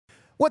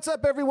What's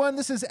up, everyone?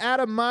 This is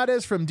Adam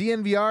Mades from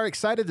DNVR,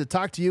 excited to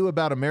talk to you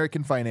about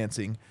American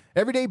financing.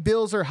 Everyday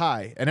bills are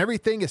high, and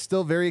everything is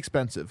still very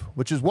expensive,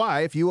 which is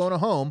why, if you own a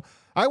home,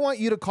 I want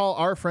you to call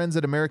our friends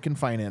at American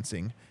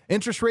Financing.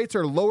 Interest rates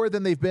are lower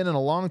than they've been in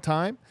a long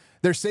time.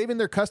 They're saving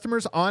their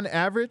customers, on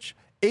average,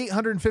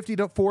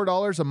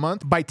 $854 a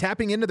month by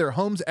tapping into their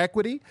home's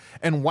equity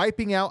and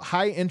wiping out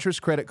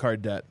high-interest credit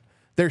card debt.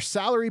 Their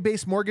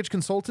salary-based mortgage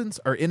consultants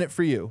are in it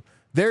for you.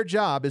 Their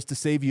job is to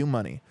save you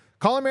money.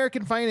 Call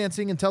American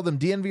Financing and tell them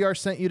DNVR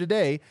sent you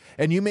today,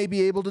 and you may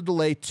be able to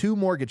delay 2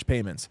 mortgage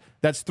payments.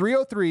 That's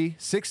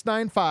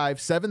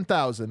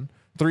 303-695-7000,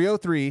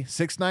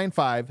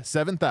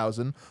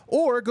 303-695-7000,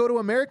 or go to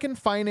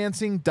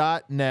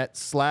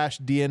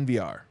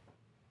americanfinancing.net/DNVR.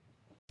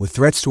 With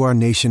threats to our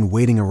nation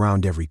waiting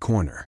around every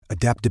corner,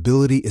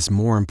 adaptability is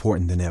more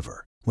important than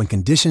ever. When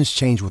conditions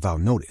change without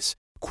notice,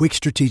 quick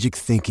strategic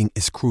thinking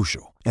is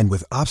crucial. And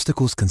with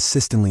obstacles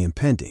consistently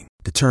impending,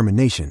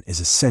 determination is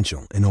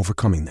essential in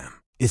overcoming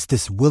them. It's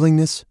this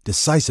willingness,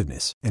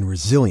 decisiveness, and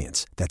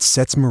resilience that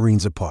sets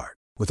Marines apart.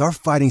 With our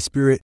fighting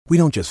spirit, we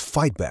don't just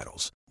fight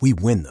battles, we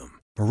win them.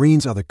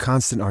 Marines are the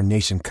constant our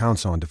nation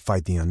counts on to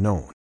fight the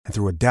unknown. And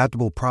through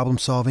adaptable problem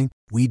solving,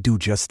 we do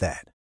just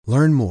that.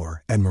 Learn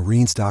more at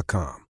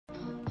marines.com.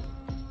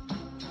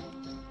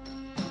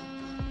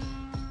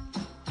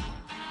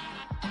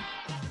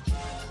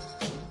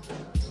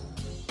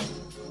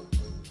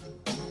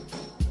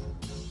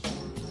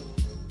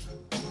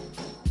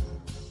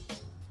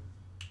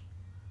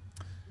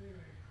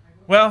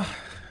 Well,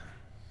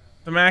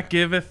 the Mac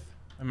giveth,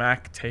 the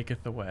Mac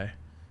taketh away.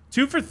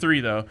 2 for 3,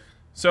 though.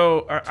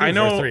 So I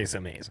know 2 for 3 is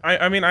amazing.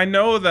 I mean, I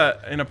know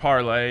that in a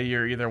parlay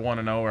you're either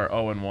 1-0 or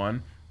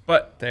 0-1,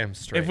 but damn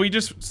straight. If we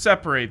just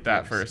separate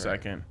that for a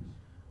second,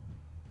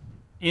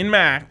 in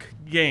Mac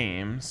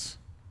games,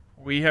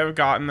 we have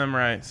gotten them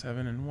right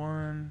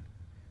 7-1,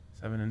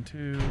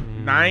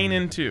 7-2,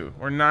 9-2.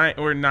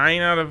 We're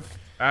 9 out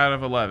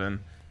of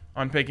 11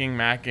 on picking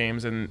Mac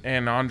games,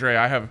 and Andre,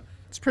 I have.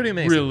 It's pretty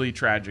amazing. Really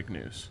tragic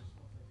news.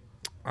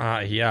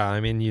 Yeah. I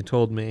mean, you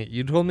told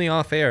me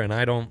off air, and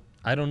I don't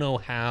know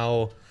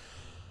how.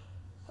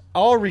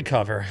 I'll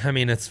recover. I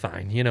mean, it's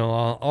fine. You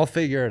know, I'll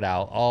figure it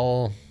out.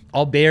 I'll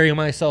bury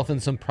myself in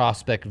some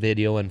prospect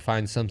video and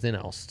find something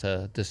else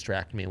to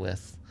distract me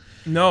with.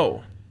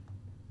 No.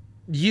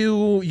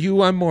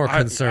 I'm more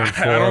concerned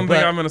for. I don't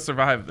think I'm going to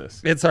survive this.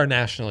 It's our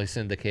nationally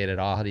syndicated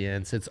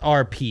audience. It's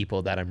our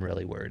people that I'm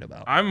really worried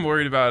about. I'm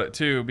worried about it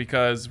too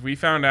because we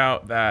found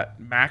out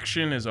that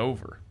Maction is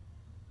over.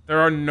 There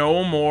are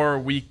no more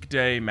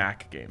weekday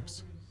Mac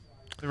games.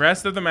 The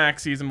rest of the Mac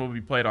season will be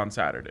played on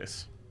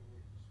Saturdays.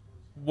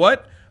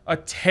 What a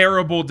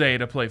terrible day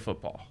to play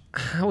football.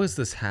 How is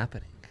this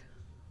happening?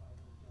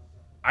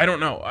 I don't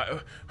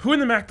know. Who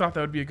in the Mac thought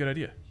that would be a good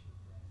idea?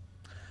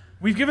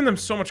 We've given them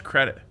so much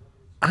credit.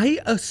 I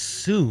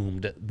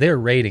assumed their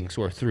ratings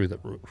were through the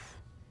roof.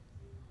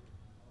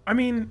 I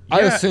mean, yeah, I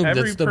assumed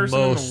every person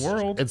in the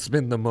world. It's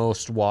been the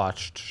most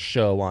watched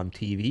show on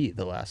TV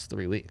the last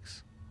 3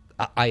 weeks.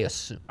 I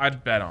assume.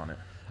 I'd bet on it.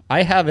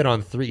 I have it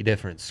on 3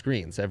 different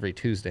screens every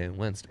Tuesday and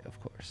Wednesday, of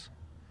course.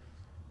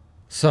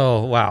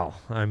 So, wow.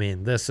 I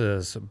mean, this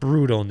is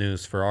brutal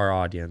news for our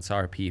audience,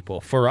 our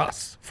people, for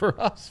us,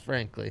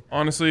 frankly.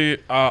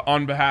 Honestly,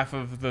 on behalf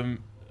of the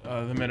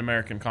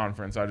Mid-American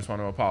Conference, I just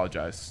want to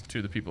apologize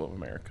to the people of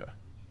America.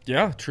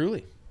 Yeah,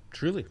 truly.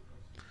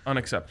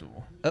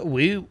 Unacceptable.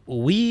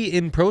 We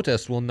in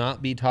protest will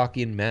not be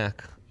talking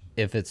Mac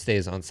if it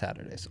stays on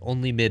Saturdays.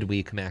 Only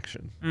midweek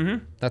Maction.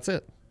 Mm-hmm. That's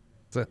it.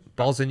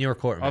 Ball's in your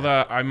court, man.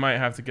 Although I might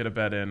have to get a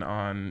bet in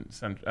on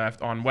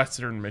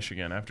Western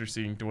Michigan after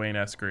seeing Dwayne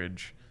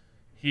Eskridge.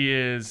 He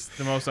is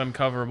the most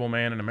uncoverable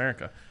man in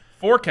America.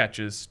 4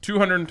 catches,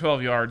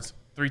 212 yards,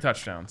 3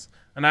 touchdowns,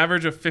 an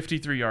average of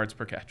 53 yards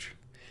per catch.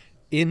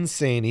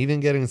 Insane. Even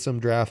getting some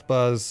draft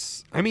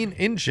buzz. I mean,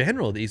 in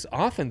general, these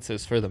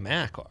offenses for the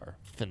MAC are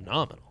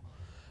phenomenal.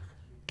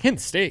 Kent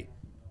State,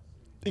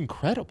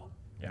 incredible.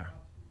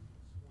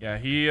 Yeah,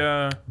 he...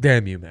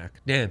 damn you,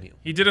 Mac. Damn you.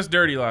 He did us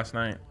dirty last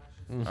night.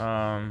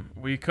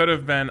 We could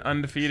have been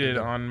undefeated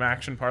on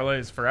Maction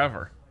parlays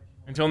forever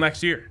until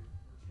next year.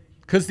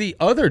 Because the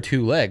other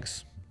 2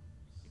 legs,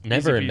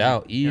 never in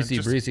doubt. Easy,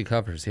 yeah, breezy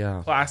covers,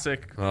 yeah.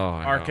 Classic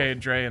Arcade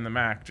Dre and the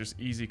Mac, just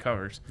easy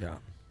covers. Yeah.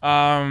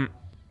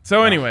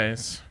 So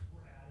anyways,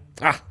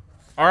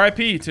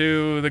 RIP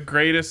to the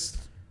greatest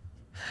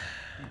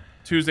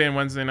Tuesday and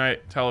Wednesday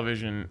night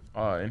television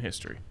in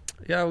history.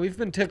 Yeah, we've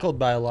been tickled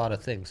by a lot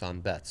of things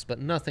on bets, but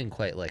nothing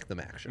quite like the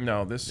Mac show.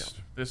 No, this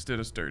did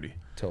us dirty.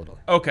 Totally.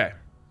 Okay.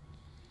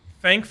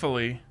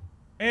 Thankfully,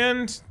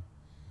 and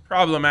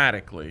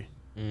problematically,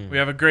 we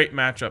have a great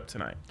matchup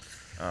tonight.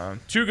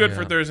 Too good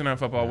for Thursday Night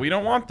Football. We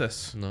don't want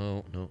this.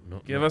 No.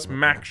 Give us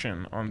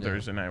Maction on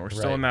Thursday night. We're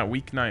still in that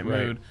weeknight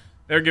mood.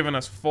 They're giving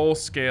us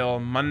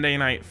full-scale Monday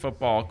Night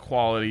Football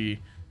quality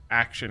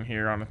action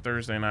here on a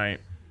Thursday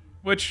night,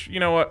 which, you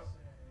know what?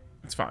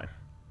 It's fine.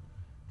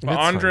 But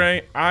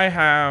Andre, I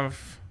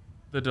have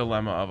the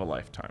dilemma of a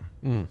lifetime.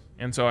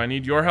 And so I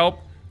need your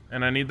help,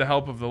 and I need the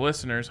help of the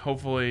listeners.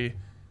 Hopefully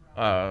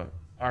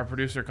our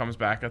producer comes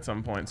back at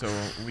some point so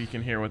we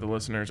can hear what the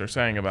listeners are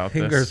saying about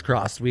Fingers this.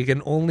 crossed. We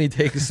can only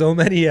take so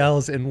many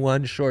L's in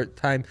one short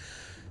time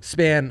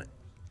span.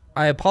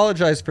 I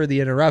apologize for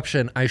the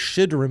interruption. I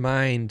should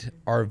remind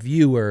our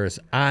viewers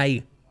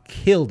I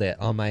killed it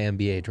on my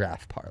NBA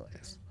draft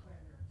parlays.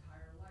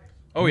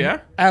 Oh,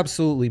 yeah?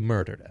 Absolutely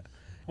murdered it.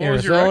 What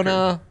was your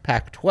Arizona,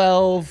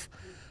 Pac-12,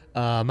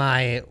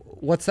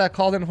 what's that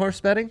called in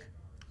horse betting?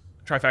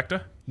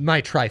 Trifecta?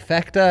 My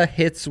trifecta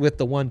hits with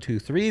the 1, 2,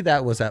 3.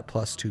 That was at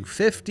plus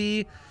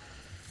 250.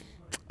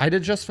 I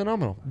did just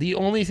phenomenal. The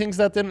only things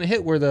that didn't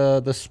hit were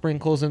the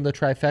sprinkles in the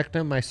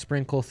trifecta. My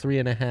sprinkle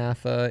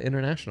 3.5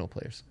 international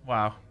players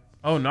Wow.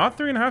 Oh, not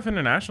 3.5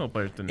 international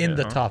players didn't in hit,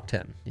 the huh? top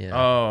 10. Yeah.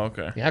 Oh,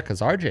 okay. Yeah,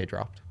 because RJ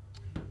dropped.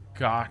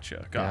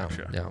 Gotcha.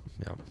 Yeah.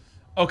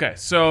 Okay,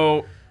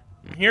 so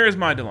here is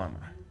my dilemma.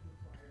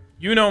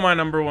 You know my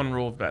number one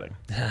rule of betting.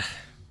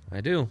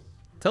 I do.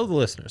 Tell the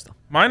listeners, though.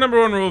 My number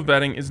one rule of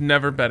betting is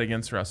never bet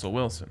against Russell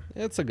Wilson.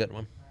 It's a good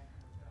one.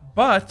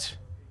 But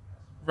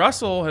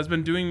Russell has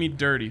been doing me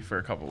dirty for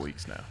a couple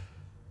weeks now.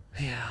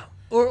 Yeah.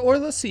 Or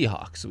the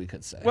Seahawks, we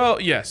could say.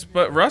 Well, yes,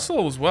 but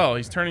Russell as well.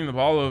 He's turning the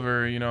ball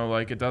over,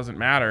 like it doesn't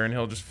matter, and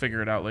he'll just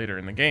figure it out later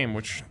in the game,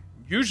 which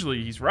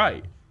usually he's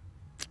right.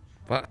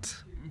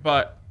 But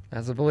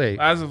As of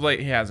late,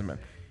 he hasn't been.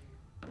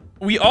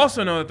 We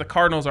also know that the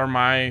Cardinals are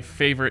my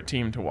favorite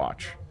team to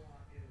watch.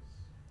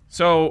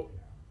 So,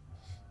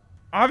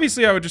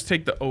 obviously, I would just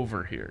take the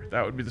over here.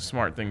 That would be the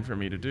smart thing for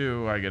me to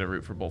do. I get to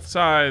root for both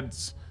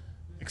sides,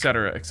 et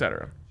cetera, et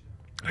cetera.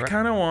 I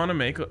kind of want to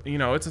make,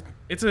 it's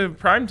a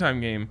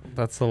primetime game.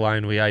 that's the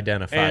line we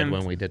identified And-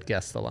 when we did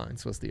guess the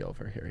lines was the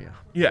over here. Yeah.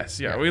 Yes,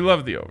 we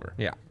love the over.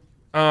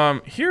 Yeah.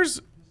 Here's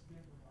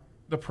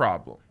the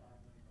problem.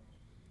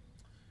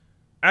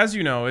 As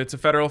you know, it's a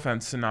federal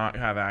offense to not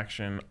have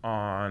action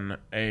on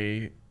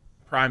a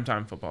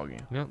primetime football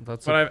game. Yeah,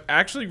 But I've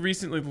actually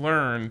recently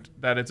learned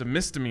that it's a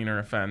misdemeanor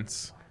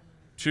offense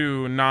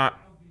to not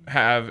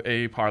have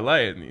a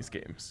parlay in these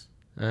games.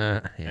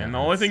 And the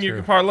only thing you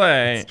can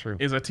parlay That's true.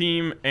 is a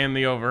team and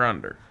the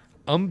over-under.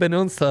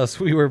 Unbeknownst to us,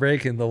 we were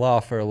breaking the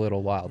law for a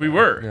little while. We there.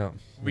 were. Yeah.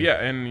 Yeah,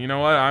 and you know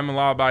what? I'm a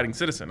law-abiding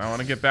citizen. I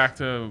want to get back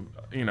to,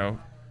 the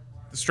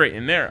straight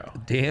and narrow.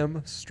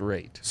 Damn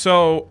straight.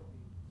 So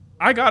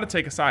I got to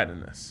take a side in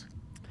this.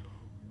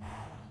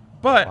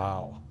 But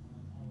Wow.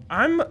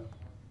 I'm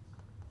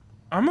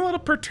a little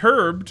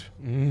perturbed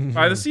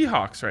by the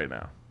Seahawks right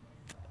now.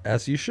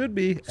 As you should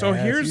be. So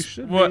As you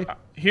should be.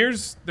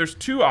 There's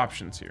two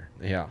options here.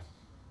 Yeah.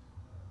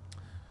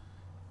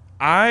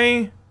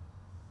 I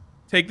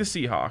take the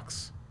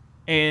Seahawks,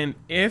 and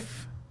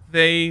if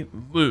they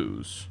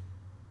lose,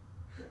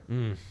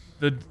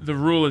 the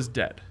rule is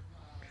dead.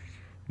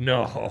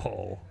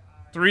 No.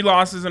 3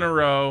 losses in a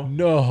row,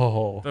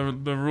 No.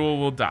 the rule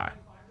will die.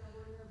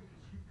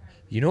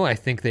 I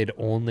think they'd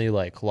only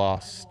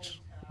lost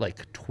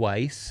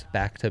twice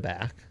back to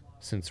back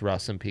since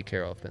Russ and Pete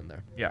Carroll have been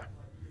there. Yeah.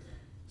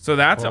 So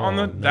that's on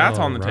the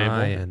Ryan,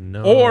 table.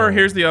 no. Or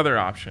here's the other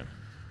option.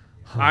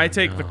 I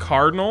take the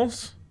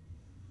Cardinals,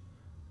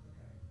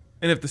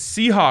 and if the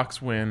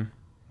Seahawks win,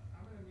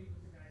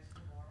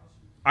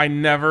 I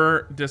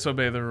never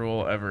disobey the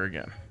rule ever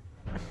again.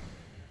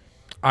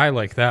 I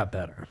like that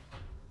better.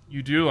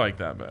 You do like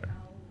that better.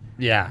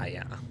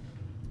 Yeah.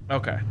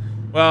 Okay.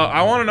 Well,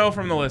 I want to know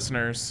from the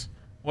listeners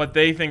what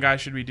they think I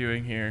should be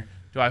doing here.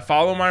 Do I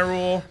follow my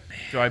rule?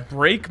 Do I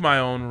break my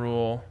own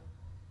rule?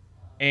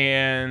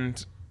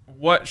 And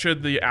what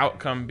should the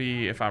outcome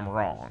be if I'm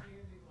wrong?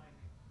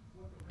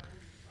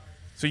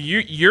 So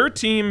your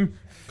team,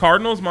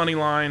 Cardinals money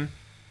line,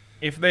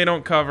 if they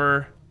don't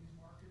cover,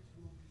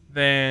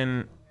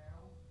 then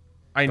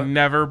I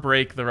never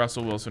break the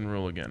Russell Wilson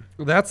rule again.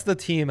 That's the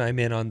team I'm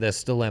in on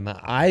this dilemma.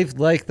 I've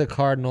liked the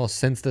Cardinals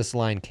since this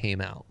line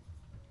came out.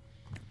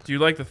 Do you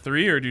like the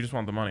 3 or do you just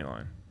want the money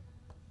line?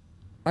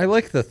 I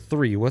like the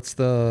 3.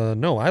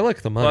 No, I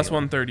like the money. Plus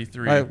line.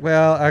 133.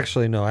 Well,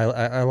 actually, no.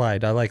 I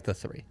lied. I like the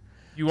 3.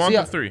 You want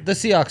the 3? The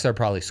Seahawks are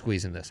probably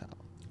squeezing this out.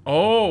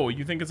 Oh,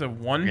 you think it's a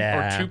 1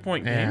 or 2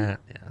 point game?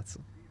 Yeah,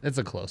 it's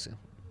a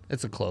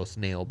close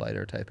nail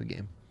biter type of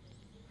game.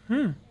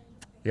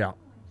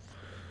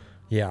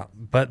 Yeah,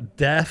 but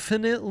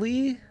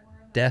definitely,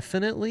 the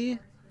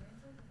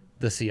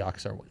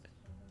Seahawks are winning.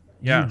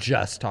 Yeah. You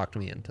just talked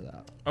me into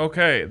that.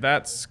 Okay,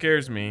 that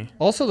scares me.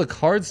 Also, the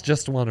Cards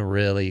just won a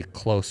really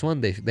close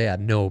one. They had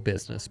no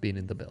business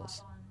beating the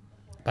Bills.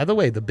 By the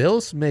way, the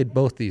Bills made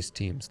both these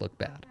teams look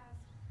bad.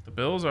 The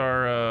Bills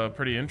are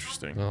pretty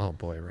interesting. Oh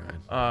boy,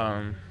 Ryan.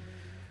 Um,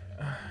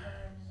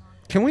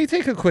 Can we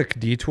take a quick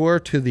detour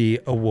to the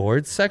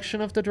awards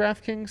section of the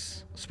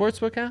DraftKings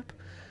Sportsbook app?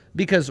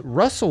 Because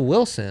Russell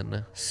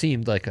Wilson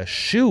seemed like a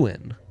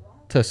shoo-in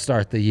to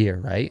start the year,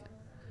 right?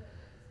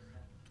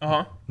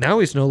 uh-huh. Now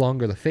he's no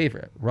longer the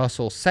favorite.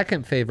 Russell's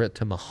second favorite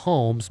to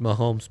Mahomes.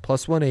 Mahomes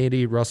plus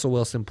 180. Russell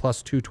Wilson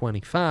plus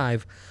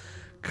 225.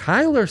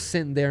 Kyler's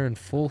sitting there in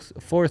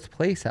fourth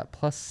place at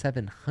plus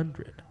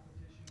 700.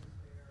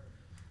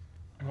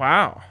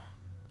 Wow.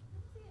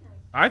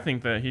 I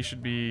think that he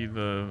should be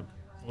the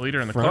leader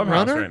in the Front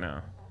clubhouse runner? right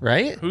now.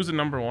 right? Who's the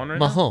number one right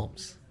now?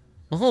 Mahomes.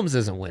 Mahomes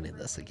isn't winning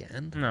this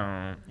again.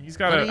 No, he's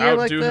got On to a year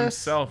like outdo this?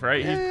 himself,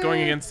 right? Yeah. He's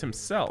going against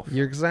himself.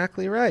 You're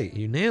exactly right.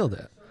 You nailed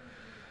it.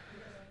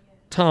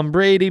 Tom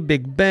Brady,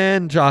 Big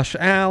Ben, Josh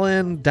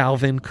Allen,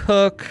 Dalvin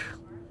Cook,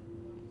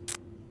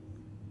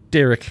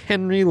 Derrick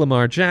Henry,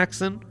 Lamar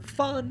Jackson.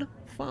 Fun.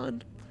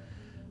 But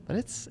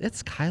it's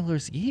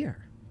Kyler's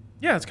year.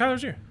 Yeah, it's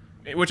Kyler's year,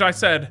 which I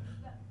said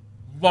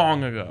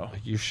long ago.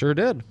 You sure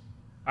did.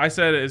 I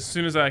said as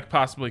soon as I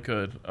possibly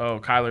could,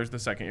 Kyler's the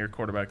second-year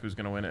quarterback who's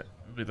going to win it.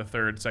 It'll be the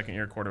third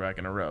second-year quarterback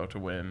in a row to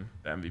win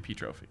the MVP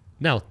trophy.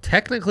 Now,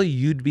 technically,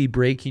 you'd be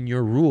breaking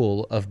your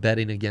rule of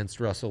betting against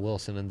Russell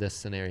Wilson in this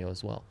scenario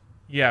as well.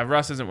 Yeah,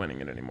 Russ isn't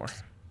winning it anymore.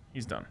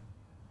 He's done.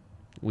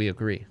 We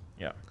agree.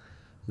 Yeah.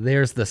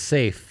 There's the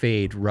safe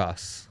fade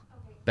Russ.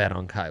 Bet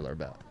on Kyler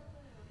bet.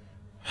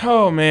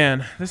 Oh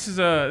man, this is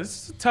a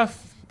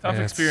tough Yeah, it's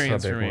a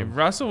experience big for me. one.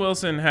 Russell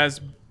Wilson has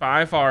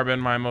by far been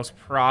my most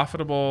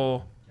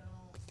profitable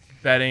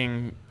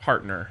betting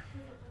partner.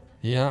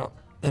 Yeah,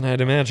 and I'd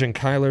imagine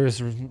Kyler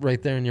is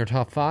right there in your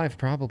top 5,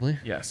 probably.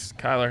 Yes,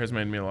 Kyler has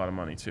made me a lot of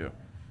money too.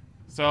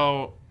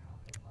 So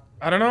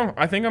I don't know.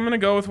 I think I'm gonna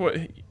go with what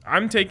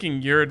I'm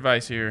taking your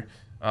advice here.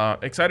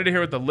 Excited to hear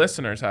what the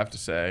listeners have to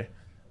say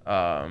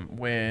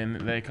when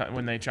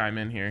they chime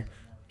in here,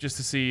 just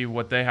to see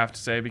what they have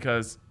to say,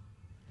 because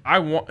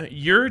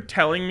you're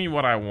telling me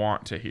what I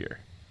want to hear.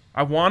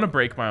 I want to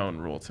break my own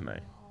rule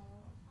tonight.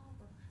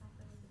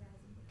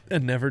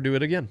 And never do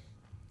it again.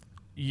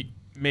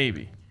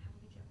 Maybe.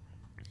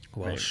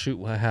 Well, Maybe. shoot,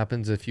 what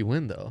happens if you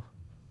win, though?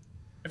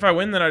 If I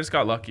win, then I just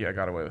got lucky. I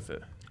got away with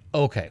it.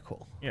 Okay,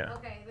 cool. Yeah.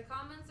 Okay, the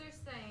comments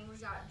are saying, we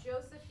got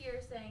Joseph here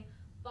saying,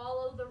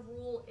 follow the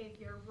rule. If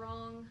you're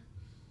wrong,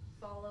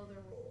 follow the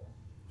rule.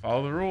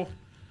 Follow the rule.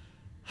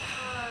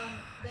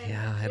 Then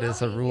Yeah, it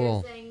is a Joey here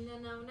rule. saying,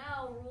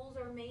 no, rules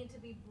are made to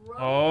be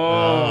broken.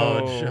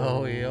 Oh,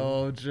 Joey.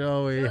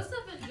 Joseph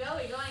and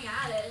Joey going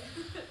at it.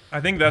 I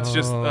think that's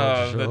just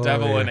Oh, the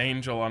devil Joey. and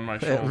angel on my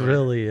It shoulder.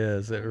 really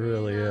is. It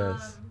really And,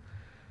 is.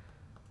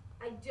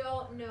 I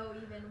don't know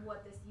even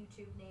what this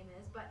YouTube name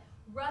is, but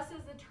Russ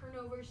is the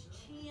turnovers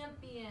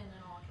champion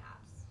in all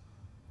caps.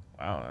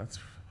 Wow, that's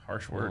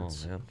harsh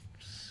words. Oh, man.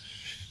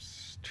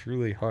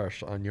 Truly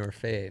harsh on your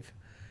fave.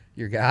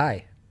 Your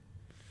guy.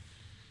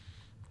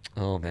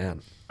 Oh,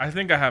 man. I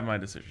think I have my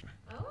decision.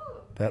 Oh,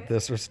 That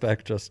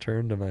disrespect just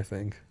turned him, I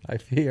think. I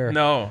fear.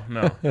 No.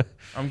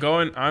 I'm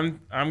going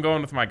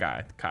with my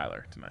guy,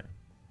 Kyler, tonight.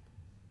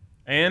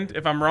 And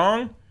if I'm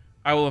wrong,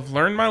 I will have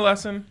learned my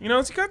lesson. You know,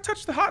 you got to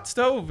touch the hot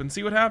stove and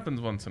see what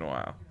happens once in a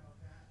while.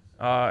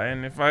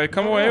 And if I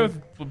come away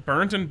with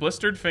burnt and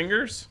blistered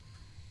fingers,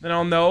 then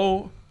I'll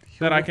know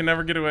that I can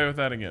never get away with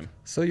that again.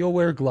 So you'll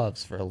wear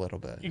gloves for a little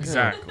bit.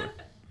 Exactly.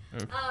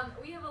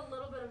 we have a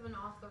little bit of an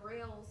off the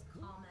rails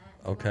comment.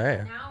 Okay.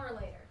 An hour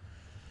later.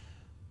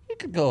 You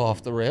could go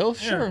off the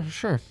rails. Yeah.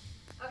 Sure.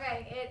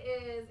 Okay, it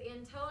is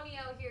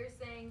Antonio here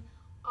saying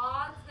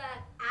odds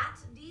that at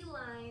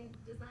D-Line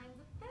designs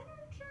a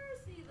better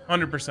jersey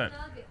than 100%. the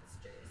Nuggets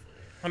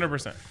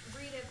jersey. 100%.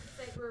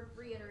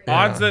 Reiterate. Yeah.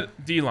 Odds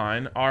that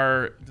D-Line,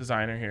 our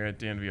designer here at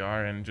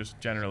DNVR and just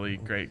generally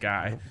great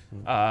guy,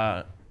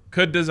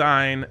 could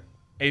design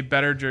a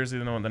better jersey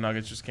than the one the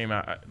Nuggets just came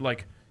out.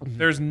 Like,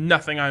 there's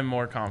nothing I'm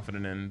more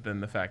confident in than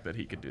the fact that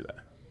he could do that.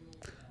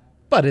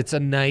 But it's a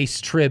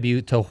nice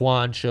tribute to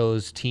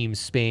Juancho's Team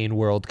Spain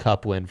World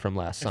Cup win from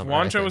last If summer.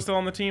 I Juancho think. was still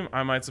on the team,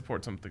 I might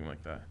support something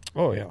like that.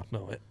 Oh, yeah.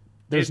 No,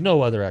 there's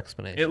no other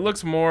explanation. It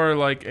looks more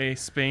like a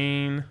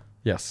Spain,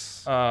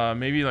 yes.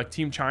 maybe like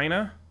Team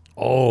China.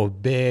 Oh,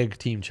 big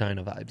Team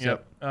China vibes.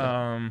 Yep.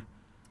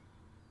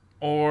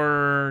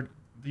 Or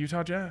the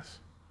Utah Jazz.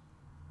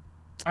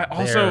 I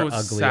also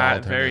ugly very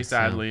alternates,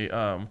 sadly,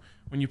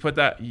 when you put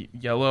that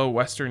yellow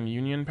Western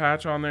Union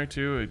patch on there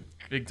too,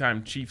 big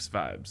time Chiefs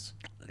vibes.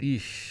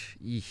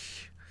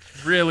 Eesh.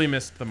 Really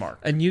missed the mark.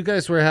 And you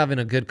guys were having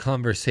a good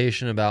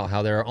conversation about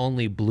how there are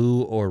only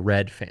blue or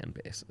red fan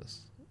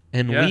bases.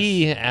 And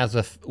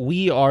Yes.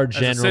 we are a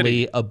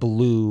generally city. a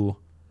blue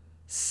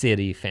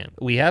city fan.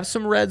 We have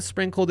some red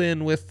sprinkled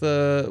in with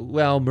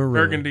maroon.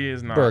 Burgundy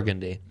is not.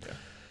 Burgundy.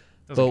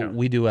 Doesn't But count.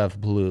 we do have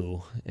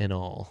blue in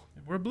all.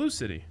 We're a blue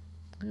city.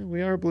 Yeah,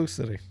 we are a blue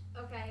city.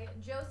 Okay,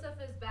 Joseph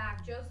is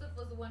back. Joseph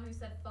was the one who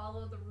said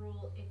follow the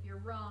rule. If you're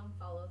wrong,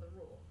 follow the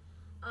rule.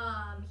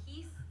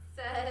 He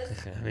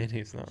says, I mean,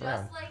 he's not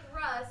wrong. just like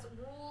Russ,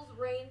 rules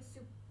reign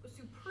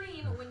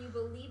supreme when you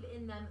believe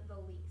in them the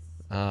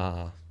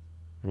least.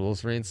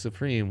 Rules reign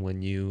supreme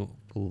when you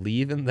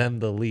believe in them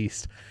the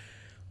least.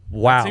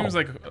 Wow. Seems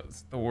like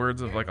the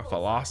words of like a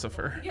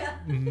philosopher. Yeah.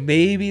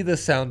 Maybe the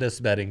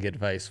soundest betting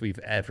advice we've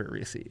ever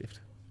received.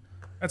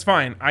 That's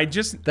fine. I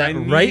just That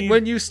right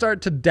when you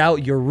start to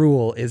doubt your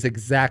rule is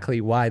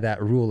exactly why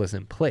that rule is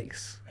in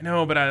place. I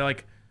know, but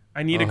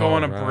I need to go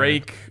on a right.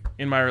 break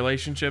in my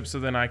relationship so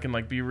then I can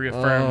like be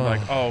reaffirmed.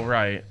 Like, oh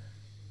right,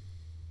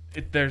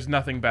 there's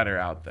nothing better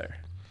out there.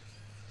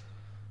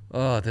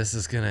 Oh, this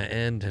is gonna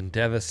end in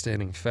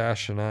devastating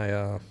fashion.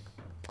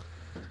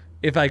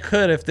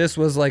 if this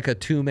was like a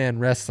 2-man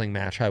wrestling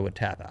match, I would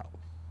tap out.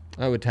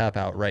 I would tap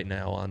out right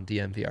now on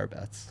DNVR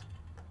bets.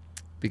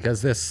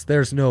 Because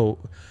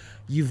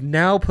you've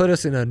now put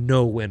us in a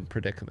no-win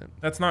predicament.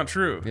 That's not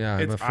true. Yeah,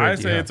 I'm afraid I you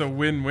say have. it's a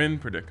win-win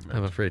predicament.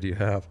 I'm afraid you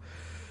have.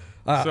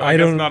 So I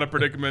guess not a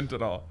predicament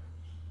at all.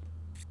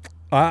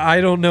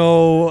 I don't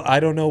know. I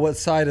don't know what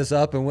side is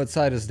up and what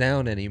side is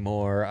down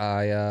anymore.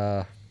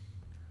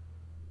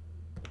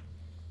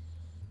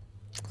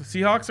 The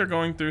Seahawks are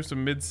going through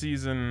some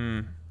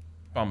mid-season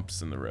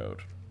bumps in the road.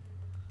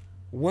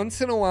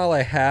 Once in a while,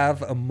 I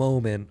have a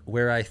moment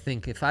where I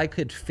think if I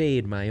could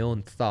fade my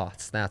own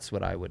thoughts, that's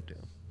what I would do.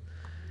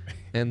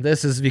 And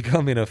this is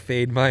becoming a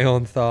fade my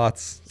own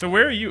thoughts. So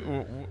where are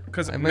you?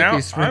 Because I might now be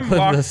I'm sprinkling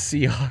locked. the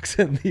Seahawks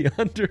and the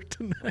under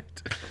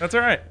tonight. That's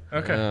all right.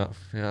 Okay.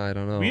 Yeah, I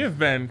don't know. We have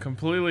been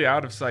completely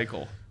out of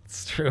cycle.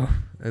 It's true.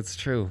 It's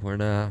true. We're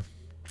not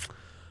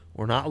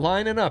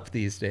lining up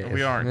these days.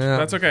 We aren't. Yeah.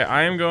 That's okay.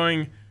 I am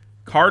going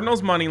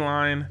Cardinals money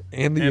line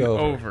and the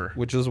over,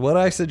 which is what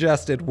I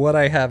suggested. What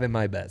I have in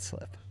my bet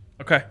slip.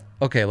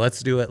 Okay.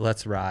 Let's do it.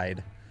 Let's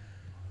ride.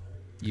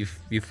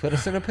 You've put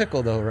us in a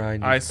pickle though,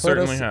 Ryan. I You've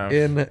certainly put us have.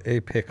 in a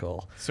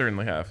pickle.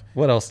 Certainly have.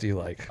 What else do you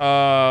like?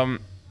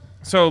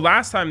 So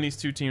last time these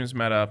two teams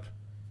met up,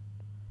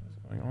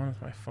 what's going on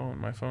with my phone?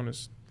 My phone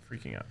is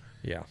freaking out.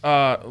 Yeah.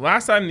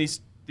 Last time these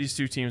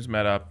two teams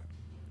met up,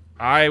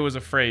 I was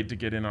afraid to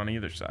get in on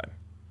either side.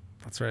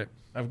 That's right.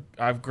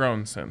 I've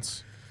grown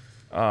since.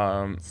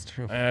 That's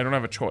true. And I don't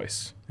have a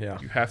choice. Yeah.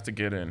 You have to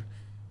get in.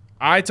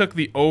 I took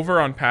the over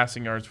on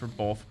passing yards for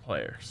both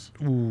players.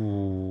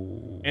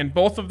 Ooh. And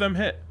both of them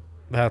hit.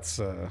 That's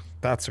a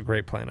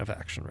great plan of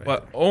action, right?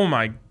 But oh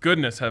my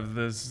goodness,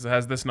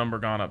 has this number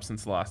gone up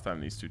since the last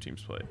time these two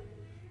teams played?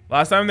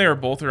 Last time they were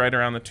both right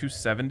around the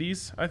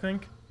 270s, I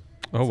think.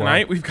 Oh,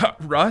 Tonight we've got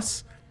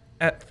Russ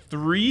at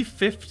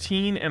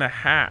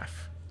 315.5.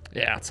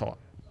 Yeah, it's a lot.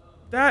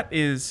 That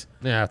is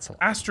Yeah, it's a lot.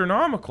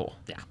 astronomical.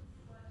 Yeah.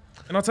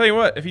 And I'll tell you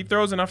what, if he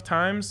throws enough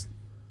times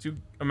to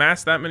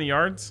amass that many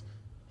yards,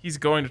 he's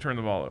going to turn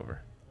the ball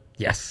over.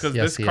 Yes. Because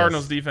yes, this he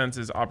Cardinals is. defense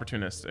is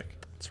opportunistic.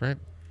 That's right.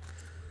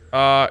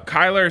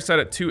 Kyler set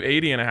at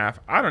 280.5.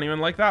 I don't even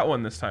like that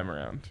one this time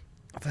around.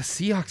 The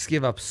Seahawks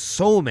give up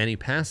so many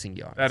passing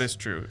yards. That is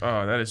true.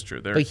 Oh, that is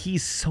true. But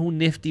he's so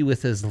nifty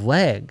with his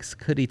legs.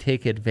 Could he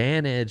take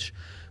advantage?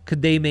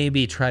 Could they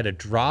maybe try to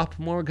drop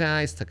more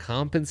guys to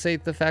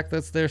compensate the fact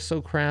that they're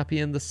so crappy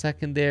in the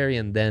secondary?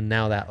 And then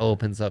now that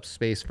opens up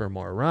space for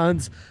more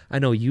runs. I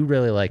know you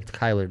really liked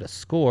Kyler to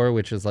score,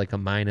 which is like a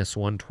minus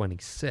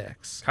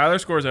 126. Kyler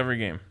scores every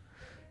game.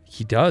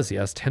 He does. He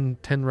has 10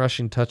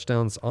 rushing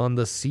touchdowns on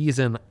the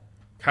season.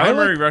 Kyler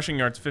Murray rushing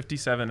yards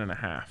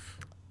 57.5.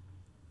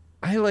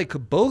 I like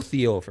both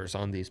the overs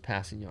on these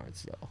passing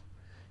yards, though.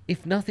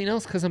 If nothing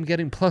else, because I'm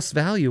getting plus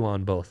value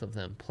on both of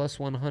them. Plus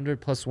 100,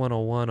 plus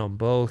 101 on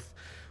both.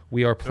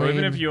 We are So playing.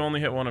 even if you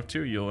only hit one of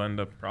two, you'll end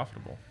up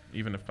profitable,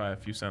 even if by a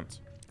few cents.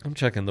 I'm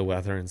checking the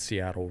weather in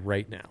Seattle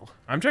right now.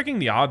 I'm checking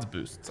the odds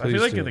boosts. I Please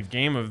feel like do. in a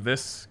game of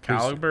this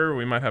caliber,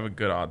 we might have a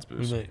good odds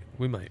boost.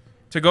 We might.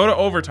 To go to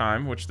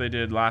overtime, which they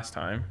did last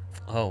time,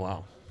 Oh,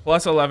 wow.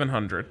 plus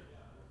 1,100.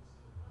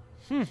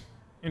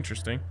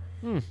 Interesting.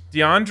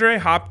 DeAndre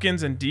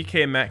Hopkins and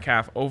DK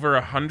Metcalf over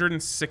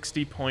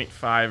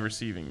 160.5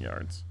 receiving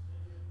yards.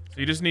 So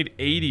you just need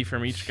 80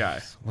 from each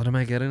guy. What am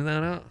I getting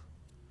that at?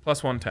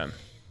 Plus 110.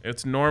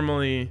 It's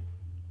normally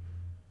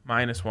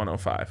minus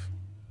 105.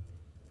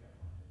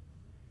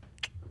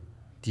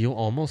 Do you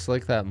almost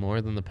like that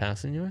more than the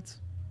passing yards?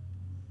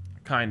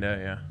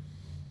 Kinda,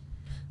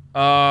 yeah.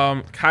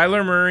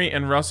 Kyler Murray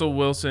and Russell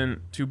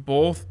Wilson to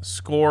both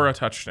score a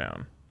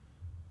touchdown.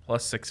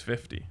 Plus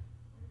 650.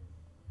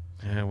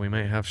 Yeah, we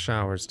might have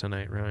showers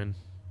tonight, Ryan.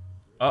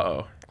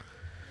 Uh-oh.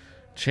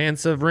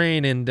 Chance of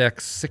rain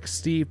index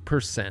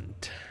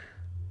 60%.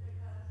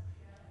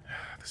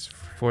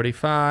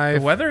 45.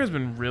 The weather has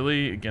been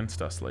really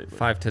against us lately.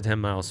 5 to 10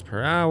 miles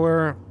per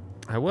hour.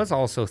 I was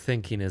also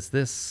thinking, is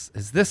this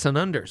an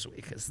unders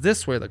week? Is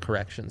this where the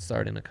correction's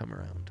starting to come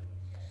around?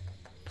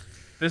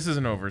 This is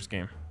an overs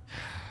game.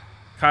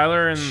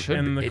 Kyler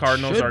and the it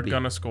Cardinals should are be.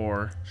 going to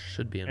score,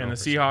 Should be an and the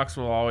overs. Seahawks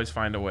will always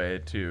find a way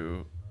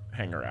to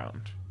hang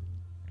around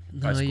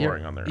by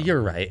scoring on their own.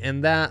 You're right.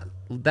 And that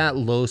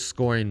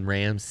low-scoring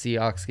Rams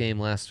Seahawks game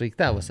last week,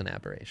 that was an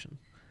aberration.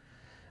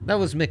 That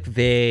was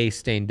McVay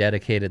staying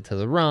dedicated to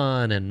the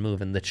run and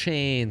moving the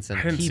chains and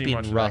I didn't see keeping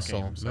much of that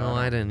Russell. game, so No,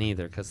 I I didn't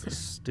either because the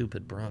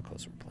stupid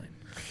Broncos were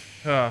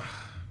playing.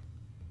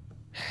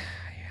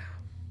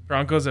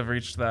 Broncos have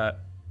reached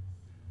that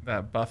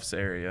Buffs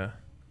area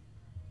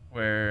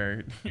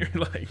where you're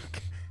like,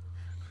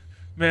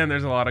 man,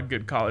 there's a lot of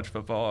good college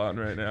football on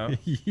right now.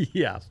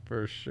 Yeah,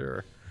 for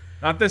sure.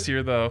 Not this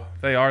year, though.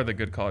 They are the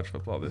good college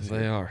football this They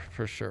year. are,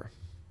 for sure.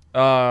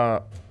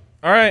 All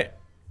right.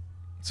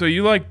 So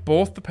you like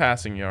both the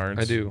passing yards.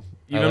 I do.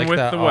 Even I like with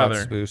that the odds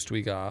weather. boost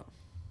we got.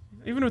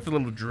 Even with the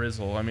little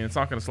drizzle. I mean, it's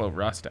not going to slow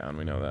Russ down.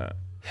 We know that.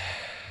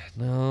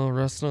 No,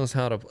 Russ knows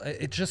how to.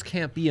 It just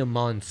can't be a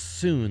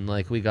monsoon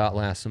like we got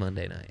last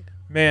Monday night.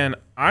 Man,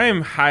 I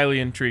am highly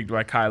intrigued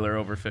by Kyler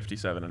over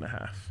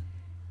 57.5.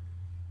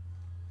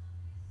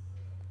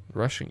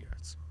 Rushing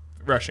yards.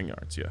 Rushing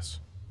yards, yes.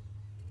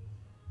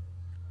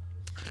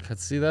 Could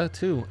see that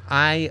too.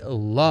 I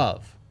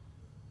love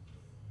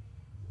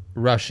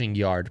rushing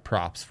yard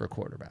props for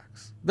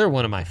quarterbacks. They're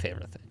one of my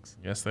favorite things.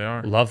 Yes, they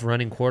are. Love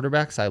running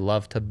quarterbacks. I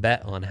love to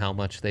bet on how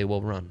much they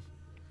will run.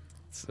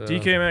 So,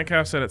 DK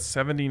Metcalf said at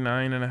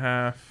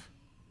 79.5.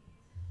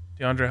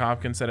 DeAndre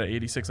Hopkins said at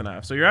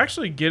 86.5. So you're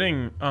actually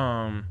getting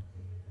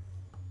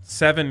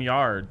 7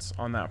 yards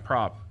on that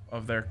prop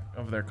of their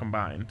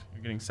combined.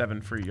 You're getting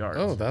 7 free yards.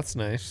 oh, that's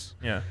nice.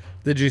 Yeah.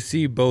 Did you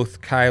see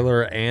both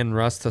Kyler and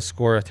Russ to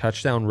score a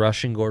touchdown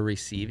rushing or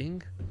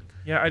receiving?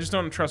 Yeah, I just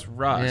don't trust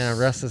Russ. Yeah,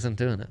 Russ isn't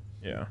doing it.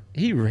 Yeah.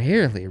 He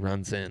rarely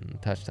runs in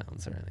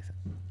touchdowns or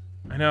anything.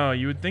 I know.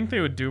 You would think they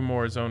would do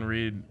more zone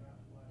read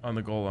on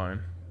the goal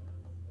line.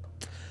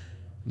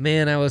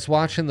 Man, I was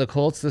watching the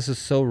Colts. This is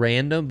so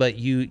random, but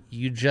you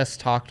just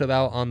talked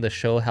about on the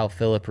show how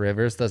Phillip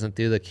Rivers doesn't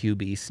do the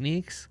QB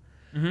sneaks.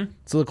 Mm-hmm.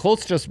 So the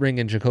Colts just bring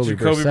in Jacoby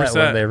Brissett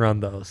when they run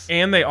those.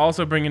 And they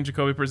also bring in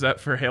Jacoby Brissett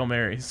for Hail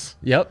Marys.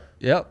 Yep.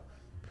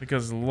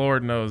 Because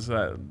Lord knows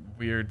that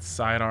weird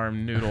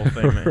sidearm noodle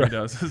thing that he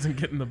does isn't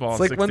getting the ball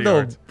It's like 60 when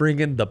yards. they'll bring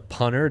in the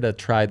punter to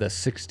try the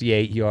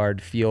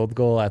 68-yard field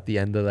goal at the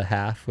end of the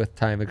half with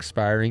time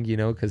expiring,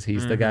 because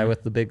he's the guy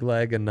with the big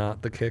leg and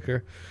not the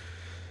kicker.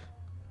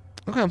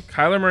 Okay.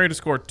 Kyler Murray to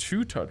score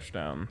 2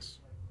 touchdowns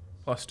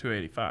plus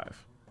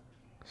 285.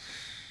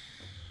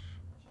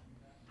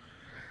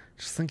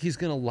 Just think he's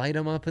going to light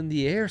him up in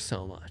the air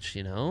so much,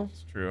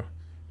 It's true.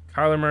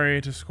 Kyler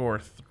Murray to score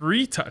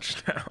 3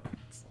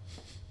 touchdowns.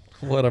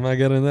 What am I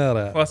getting that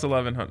at? Plus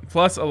 1,100.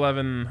 Plus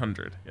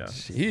 1,100. Yeah.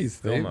 Jeez.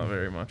 Still not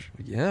very much.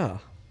 Yeah.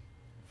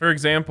 For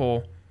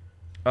example,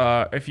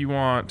 if you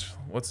want,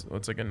 what's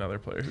like another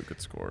player who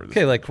could score?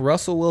 Okay, like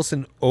Russell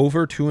Wilson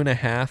over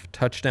 2.5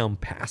 touchdown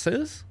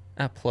passes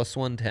at plus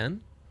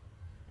 110.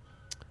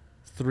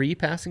 3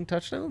 passing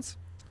touchdowns.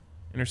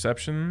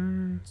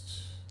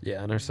 Interceptions.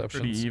 Yeah, interceptions.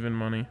 Pretty even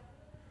money.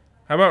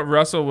 How about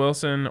Russell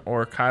Wilson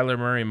or Kyler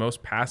Murray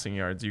most passing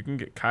yards? You can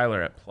get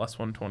Kyler at plus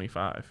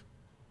 125.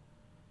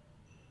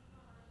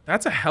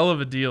 That's a hell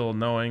of a deal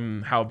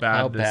knowing how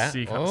bad this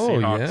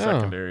Seahawks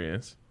secondary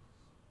is.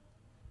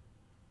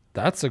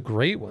 That's a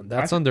great one.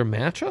 That's under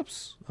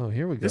matchups? Oh,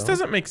 here we go. This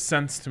doesn't make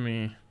sense to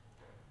me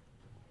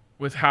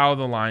with how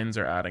the lines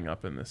are adding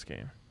up in this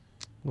game.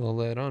 Well,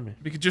 lay it on me.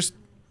 Because just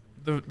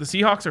the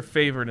Seahawks are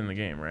favored in the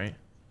game, right?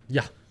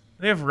 Yeah.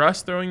 They have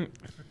Russ throwing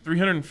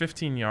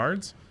 315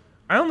 yards.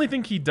 I only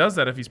think he does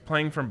that if he's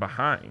playing from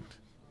behind.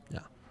 Yeah.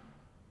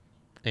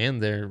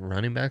 And their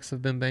running backs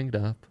have been banged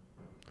up.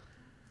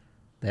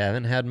 They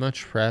haven't had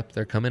much prep.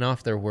 They're coming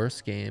off their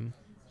worst game.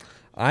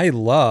 I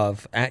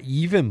love, at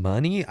even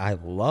money, I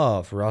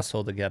love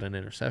Russell to get an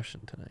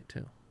interception tonight,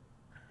 too.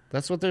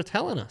 That's what they're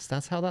telling us.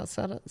 That's how that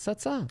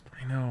sets up.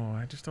 I know.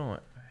 I just don't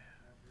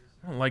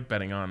like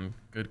betting on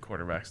good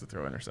quarterbacks to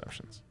throw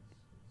interceptions.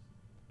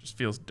 Just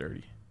feels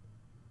dirty.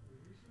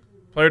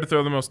 Player to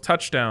throw the most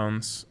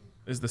touchdowns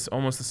is this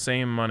almost the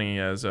same money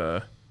as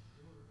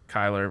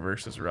Kyler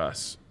versus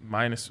Russ.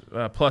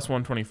 Plus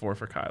 124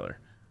 for Kyler.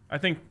 I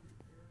think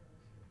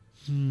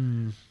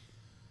The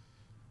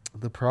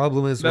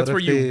problem is that's where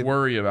you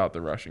worry about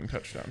the rushing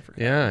touchdown for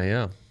Kyler.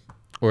 Yeah.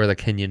 Or the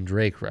Kenyon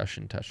Drake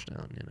rushing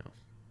touchdown,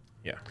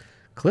 Yeah.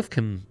 Cliff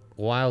can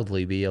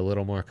wildly be a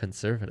little more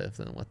conservative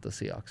than what the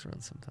Seahawks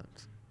run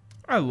sometimes.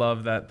 I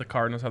love that the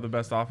Cardinals have the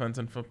best offense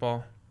in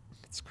football.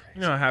 It's crazy.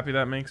 You know how happy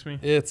that makes me?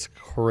 It's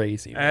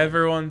crazy. Man.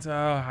 Everyone's,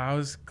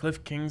 how's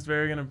Cliff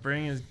Kingsbury going to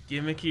bring his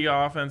gimmicky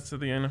offense to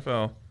the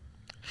NFL?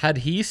 Had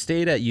he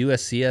stayed at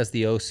USC as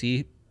the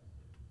OC,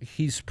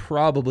 he's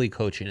probably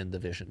coaching in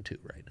Division II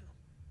right now.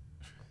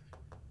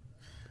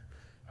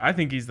 I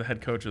think he's the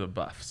head coach of the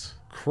Buffs.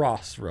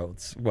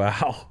 Crossroads.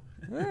 Wow.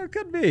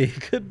 Could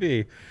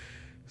be.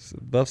 So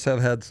Buffs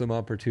have had some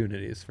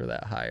opportunities for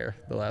that hire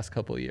the last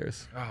couple of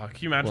years. Oh,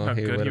 can you imagine Well, how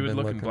he good would he have would been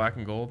look in looking. black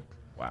and gold?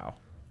 Wow.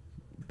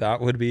 That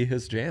would be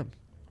his jam.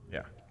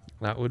 Yeah.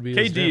 That would be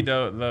his KD,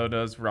 jam. though,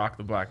 does rock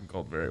the black and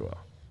gold very well.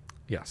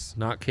 Yes.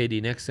 Not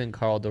KD Nixon,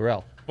 Carl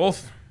Durrell.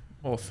 Both.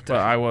 But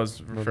I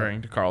was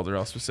referring to Carl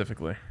Durrell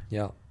specifically.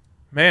 Yeah.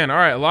 Man, all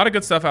right. A lot of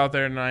good stuff out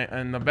there tonight.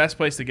 And the best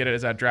place to get it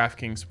is at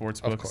DraftKings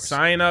Sportsbook. Of course.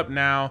 Sign up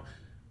now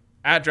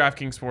at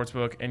DraftKings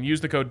Sportsbook and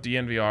use the code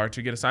DNVR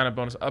to get a sign-up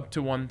bonus up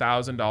to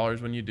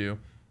 $1,000 when you do.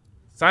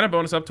 Sign-up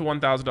bonus up to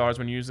 $1,000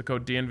 when you use the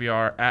code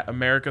DNVR at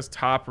America's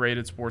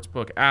top-rated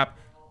sportsbook app,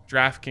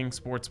 DraftKings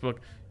Sportsbook.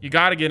 You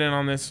got to get in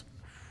on this.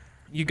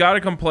 You got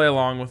to come play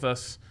along with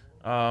us.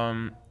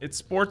 It's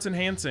sports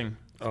enhancing.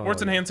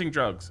 Sports enhancing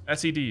drugs,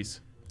 SEDs.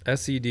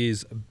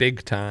 SEDs,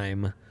 big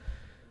time.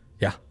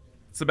 Yeah.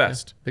 It's the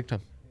best. Big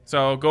time.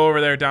 So go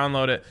over there,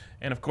 download it,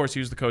 and of course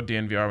use the code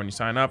DNVR when you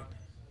sign up.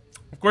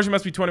 Of course, you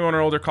must be 21 or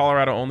older.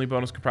 Colorado only.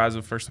 Bonus comprised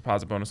of first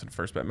deposit bonus and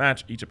first bet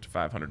match, each up to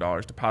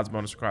 $500. Deposit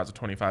bonus requires a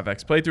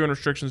 25x playthrough and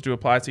restrictions do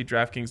apply. See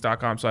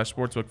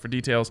DraftKings.com/sportsbook for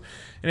details.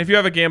 And if you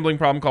have a gambling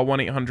problem, call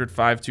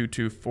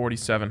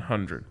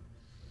 1-800-522-4700.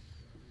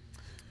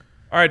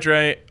 All right,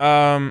 Dre. We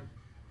got some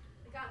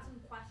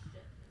questions.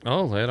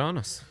 Oh, lay it on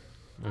us.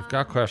 We've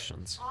got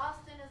questions.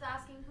 Austin is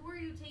asking, who are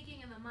you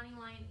taking in the money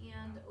line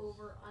and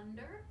over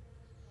under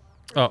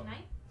Oh. for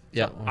tonight?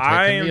 Yeah,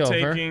 I am the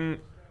over. taking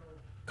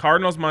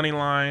Cardinals money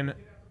line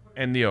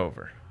and the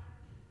over.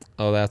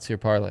 Oh, that's your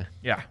parlay.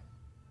 Yeah.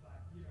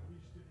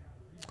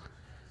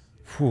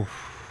 Whew.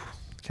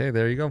 Okay,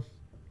 there you go.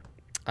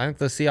 I think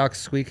the Seahawks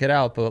squeak it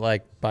out, but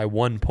like by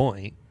 1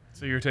 point.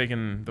 So you're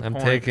taking the I'm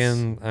points.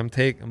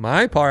 taking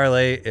my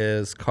parlay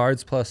is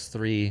Cards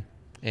 +3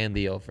 and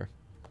the over.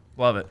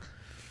 Love it.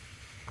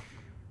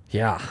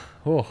 Yeah.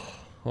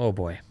 Oh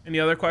boy. Any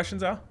other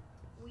questions, Al?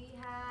 We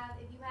have,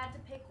 if you had to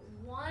pick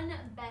one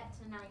bet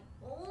tonight,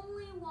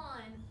 only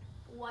one,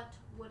 what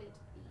would it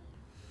be?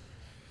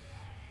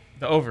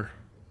 The over.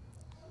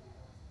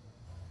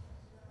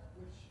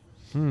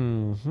 That's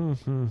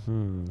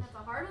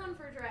a hard one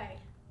for Dre.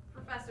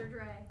 Professor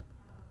Dre.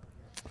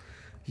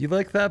 You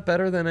like that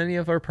better than any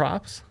of our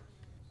props?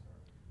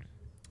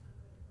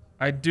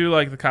 I do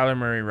like the Kyler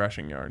Murray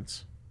rushing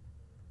yards.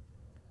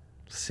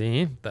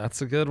 See,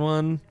 that's a good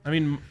one. I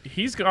mean,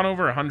 he's gone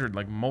over 100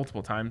 like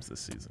multiple times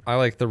this season. I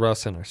like the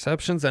Russ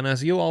interceptions, and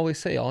as you always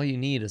say, all you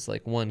need is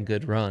like one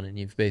good run, and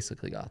you've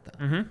basically got that.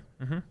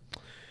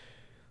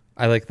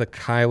 I like the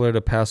Kyler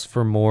to pass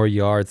for more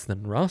yards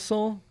than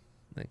Russell.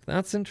 Like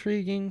that's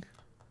intriguing.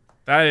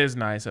 That is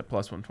nice at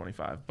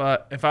 +125.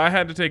 But if I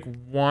had to take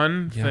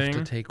one You thing,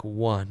 have to take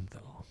one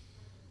though.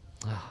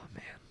 Oh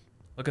man.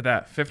 look at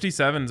that.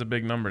 57 is a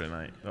big number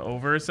tonight. The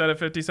over is set at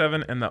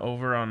 57, and the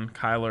over on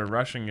Kyler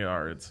rushing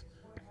yards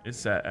is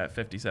set at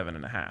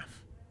 57.5.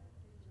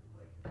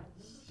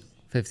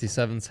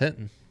 57's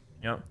hitting.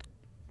 Yep.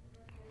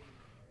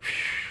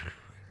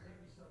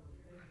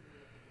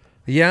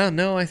 Yeah,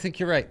 no, I think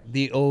you're right.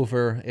 The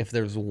over, if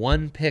there's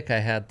one pick I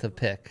had to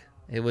pick,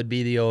 it would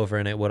be the over,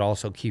 and it would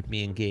also keep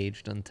me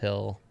engaged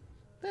until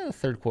the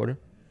third quarter.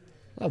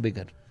 That'll be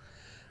good.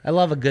 I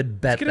love a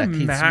good bet get a that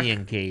keeps Mac- me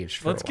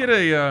engaged. Let's get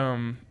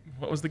a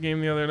what was the game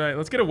the other night?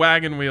 Let's get a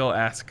wagon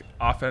wheel-esque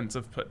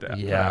offensive put down.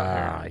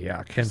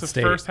 Yeah. Kent Just the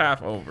State. first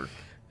half over.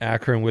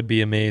 Akron would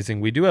be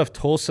amazing. We do have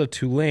Tulsa,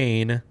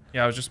 Tulane.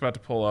 Yeah, I was just about to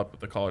pull up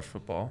the college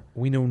football.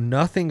 We know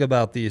nothing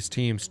about these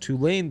teams.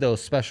 Tulane, though,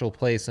 special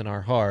place in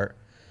our heart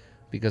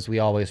because we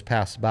always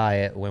pass by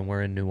it when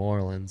we're in New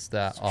Orleans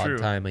that odd true.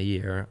 time of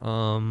year.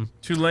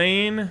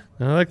 Tulane,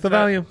 I like the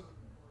value.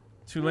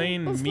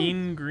 Tulane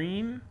Mean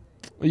Green,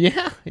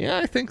 Yeah,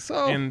 I think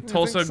so. and I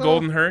Tulsa think so.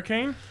 Golden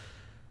Hurricane.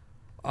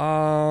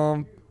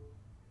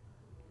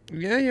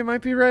 Yeah, you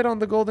might be right on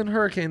the Golden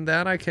Hurricane.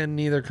 That I can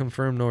neither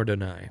confirm nor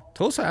deny.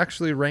 Tulsa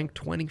actually ranked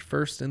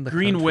 21st in the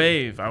Green country.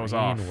 Wave. I was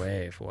off. Green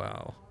Wave,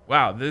 wow.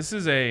 Wow, this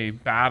is a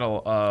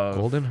battle of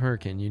Golden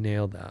Hurricane, you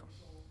nailed that.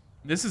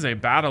 This is a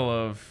battle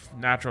of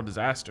natural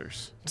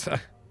disasters.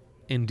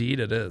 Indeed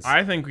it is.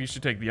 I think we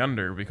should take the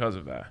under because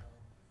of that.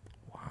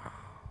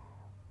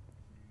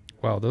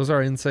 Wow, those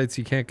are insights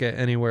you can't get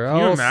anywhere else.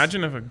 Can you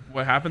imagine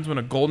what happens when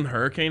a Golden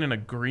Hurricane and a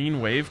Green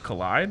Wave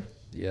collide?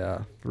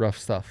 Yeah, rough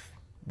stuff.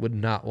 Would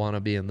not want to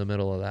be in the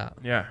middle of that.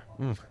 Yeah.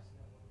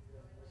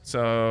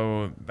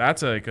 So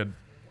that's like a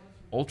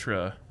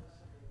ultra.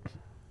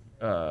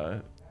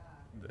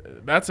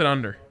 That's an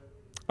under.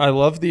 I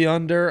love the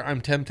under.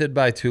 I'm tempted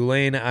by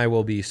Tulane. I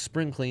will be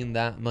sprinkling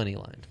that money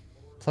line.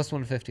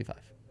 +155.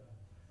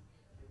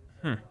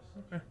 Okay.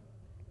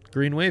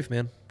 Green Wave,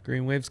 man.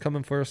 Green Wave's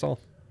coming for us all.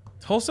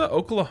 Tulsa,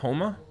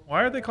 Oklahoma.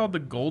 Why are they called the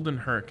Golden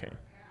Hurricane?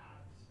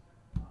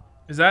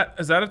 Is that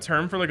a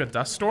term for like a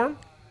dust storm?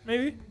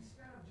 Maybe.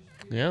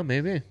 Yeah,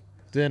 maybe.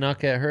 Do they not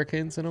get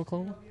hurricanes in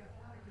Oklahoma?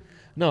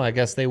 No, I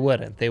guess they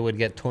wouldn't. They would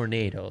get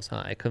tornadoes,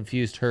 huh? I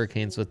confused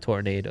hurricanes with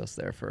tornadoes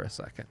there for a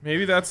second.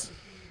 Maybe that's.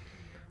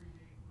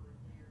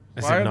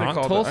 Is Why it are not they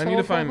called? Tulsa, I need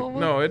to find. Oklahoma?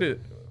 No, it is.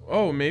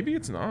 Oh, maybe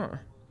it's not.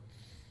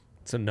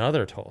 It's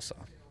another Tulsa.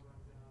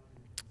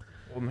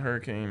 Golden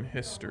Hurricane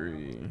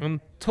history.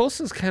 And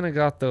Tulsa's kind of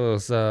got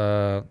those,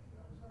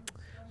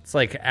 it's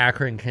like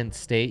Akron, Kent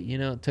State. You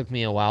know, it took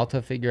me a while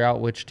to figure out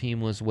which team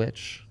was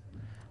which.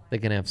 They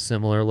can have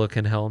similar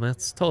looking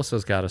helmets.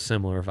 Tulsa's got a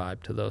similar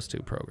vibe to those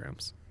two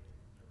programs.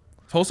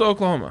 Tulsa,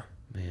 Oklahoma.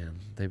 Man,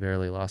 they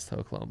barely lost to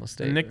Oklahoma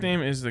State. The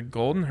nickname is the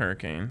Golden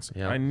Hurricanes.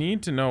 Yeah. I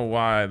need to know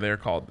why they're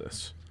called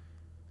this.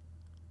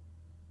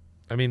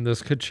 I mean,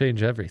 this could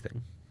change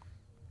everything.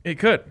 It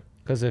could.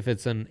 Because if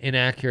it's an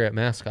inaccurate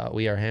mascot,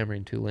 we are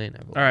hammering Tulane,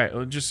 I believe. All right,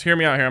 well, just hear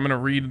me out here. I'm going to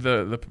read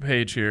the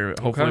page here.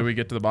 Hopefully we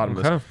get to the bottom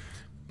of this.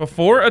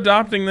 Before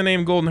adopting the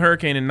name Golden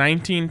Hurricane in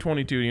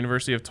 1922, the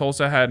University of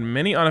Tulsa had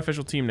many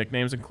unofficial team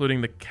nicknames,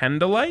 including the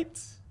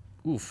Kendallites.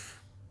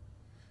 Oof.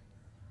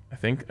 I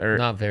think. Or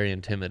Not very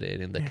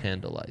intimidating, the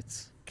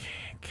Candlelights.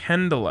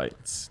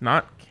 Kendallites,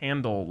 not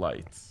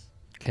Candlelights.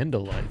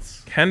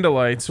 Candlelights.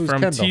 Kendallites Who's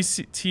from Kendall?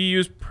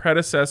 TU's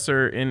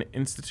predecessor in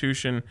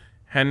institution,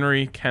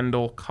 Henry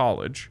Kendall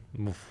College.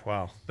 Oof,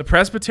 wow. The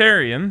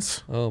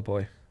Presbyterians, Oh,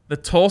 boy. the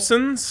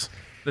Tulsans,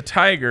 the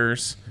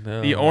Tigers,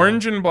 the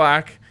Orange and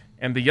Black,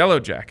 and the Yellow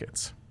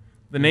Jackets.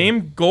 The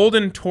name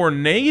Golden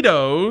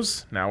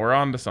Tornadoes, now we're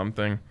on to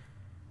something,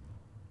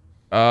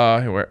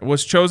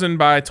 was chosen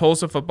by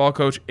Tulsa football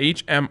coach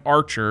H.M.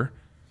 Archer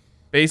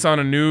based on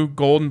a new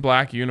gold and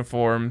black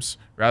uniforms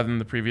rather than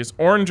the previous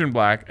orange and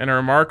black, and a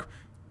remark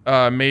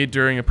made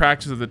during a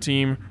practice of the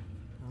team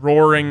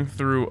roaring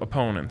through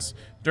opponents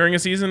during a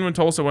season when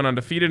Tulsa went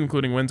undefeated,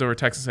 including wins over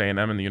Texas A&M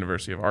and the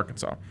University of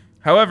Arkansas.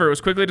 However, it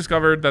was quickly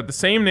discovered that the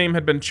same name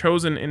had been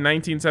chosen in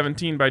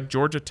 1917 by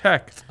Georgia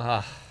Tech.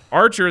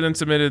 Archer then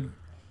submitted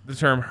the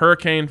term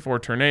hurricane for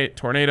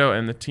tornado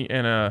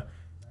and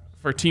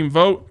for team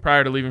vote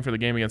prior to leaving for the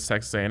game against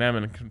Texas A&M,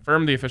 and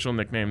confirmed the official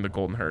nickname, the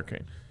Golden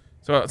Hurricane.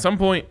 So at some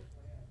point,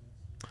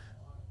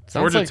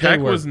 Georgia Tech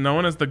was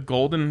known as the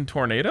Golden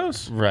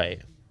Tornadoes?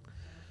 Right.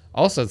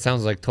 Also, it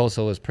sounds like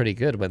Tulsa was pretty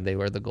good when they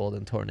were the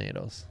Golden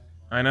Tornadoes.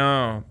 I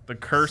know. The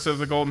curse of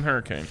the Golden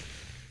Hurricane.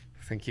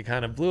 I think you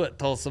kind of blew it,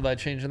 Tulsa, by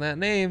changing that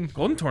name.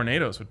 Golden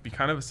Tornadoes would be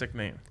kind of a sick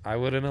name. I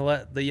wouldn't have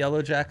let the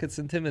Yellow Jackets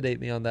intimidate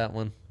me on that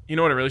one. You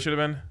know what it really should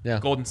have been? Yeah.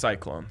 Golden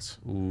Cyclones.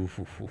 Ooh.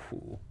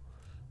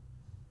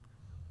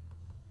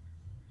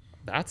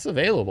 That's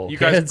available. You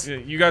guys kids.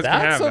 can have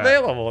That's that.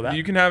 available.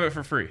 You can have it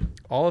for free.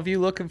 All of you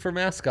looking for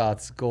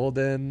mascots,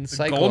 Golden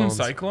Cyclones. Golden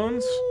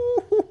Cyclones?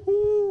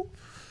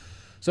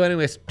 So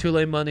anyways,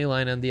 Tulane money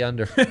line and the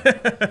under.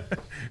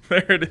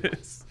 There it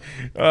is.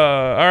 All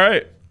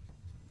right.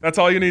 That's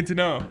all you need to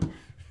know.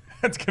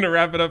 That's going to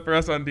wrap it up for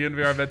us on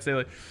DNVR Bets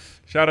Daily.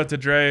 Shout out to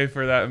Dre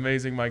for that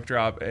amazing mic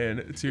drop,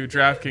 and to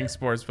DraftKings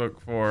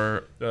Sportsbook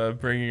for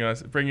bringing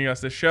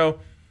us this show.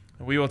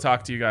 We will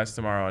talk to you guys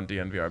tomorrow on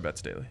DNVR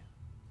Bets Daily.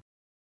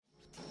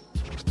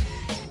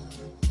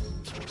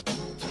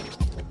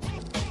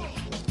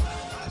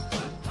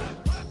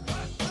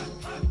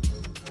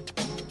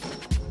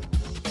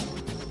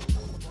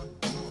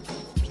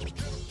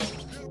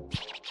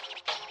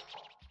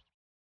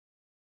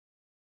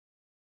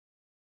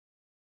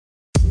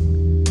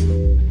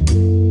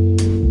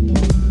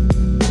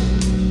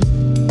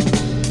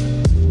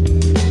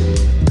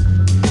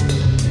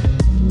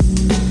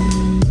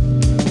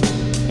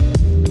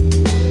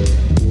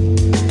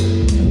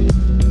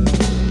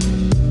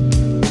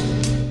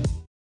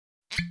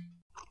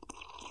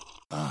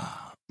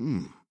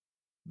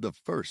 The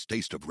first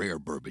taste of rare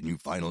bourbon you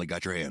finally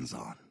got your hands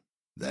on.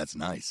 That's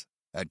nice.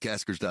 At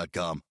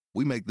Caskers.com,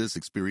 we make this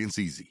experience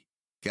easy.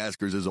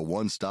 Caskers is a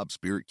one-stop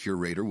spirit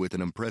curator with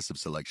an impressive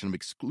selection of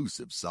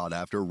exclusive,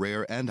 sought-after,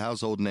 rare, and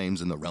household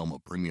names in the realm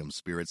of premium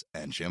spirits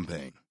and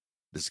champagne.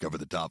 Discover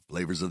the top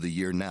flavors of the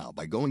year now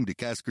by going to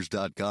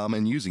Caskers.com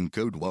and using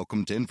code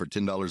WELCOME10 for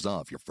 $10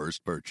 off your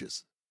first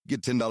purchase.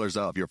 Get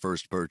 $10 off your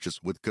first purchase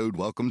with code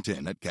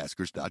WELCOME10 at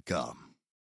Caskers.com.